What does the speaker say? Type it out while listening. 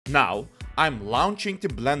Now, I'm launching the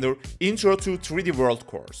Blender Intro to 3D World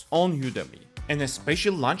course on Udemy, and a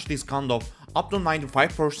special launch discount of up to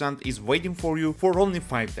 95% is waiting for you for only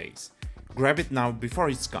 5 days. Grab it now before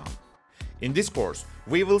it's gone. In this course,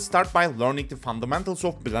 we will start by learning the fundamentals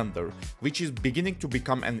of Blender, which is beginning to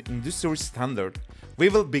become an industry standard. We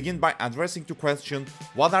will begin by addressing the question,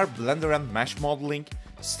 what are Blender and mesh modeling?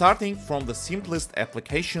 Starting from the simplest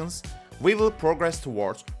applications, we will progress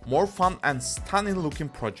towards more fun and stunning looking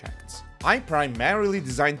projects. I primarily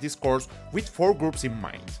designed this course with 4 groups in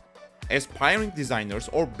mind: aspiring designers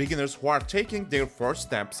or beginners who are taking their first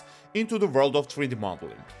steps into the world of 3D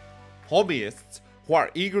modeling, hobbyists who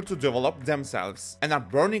are eager to develop themselves and are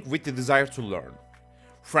burning with the desire to learn,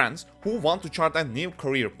 friends who want to chart a new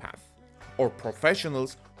career path, or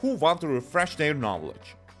professionals who want to refresh their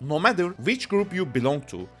knowledge. No matter which group you belong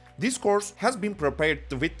to, this course has been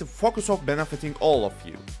prepared with the focus of benefiting all of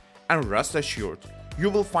you. And rest assured,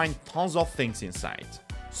 you will find tons of things inside.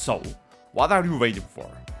 So, what are you waiting for?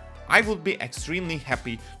 I would be extremely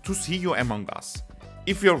happy to see you among us.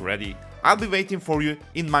 If you're ready, I'll be waiting for you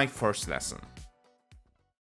in my first lesson.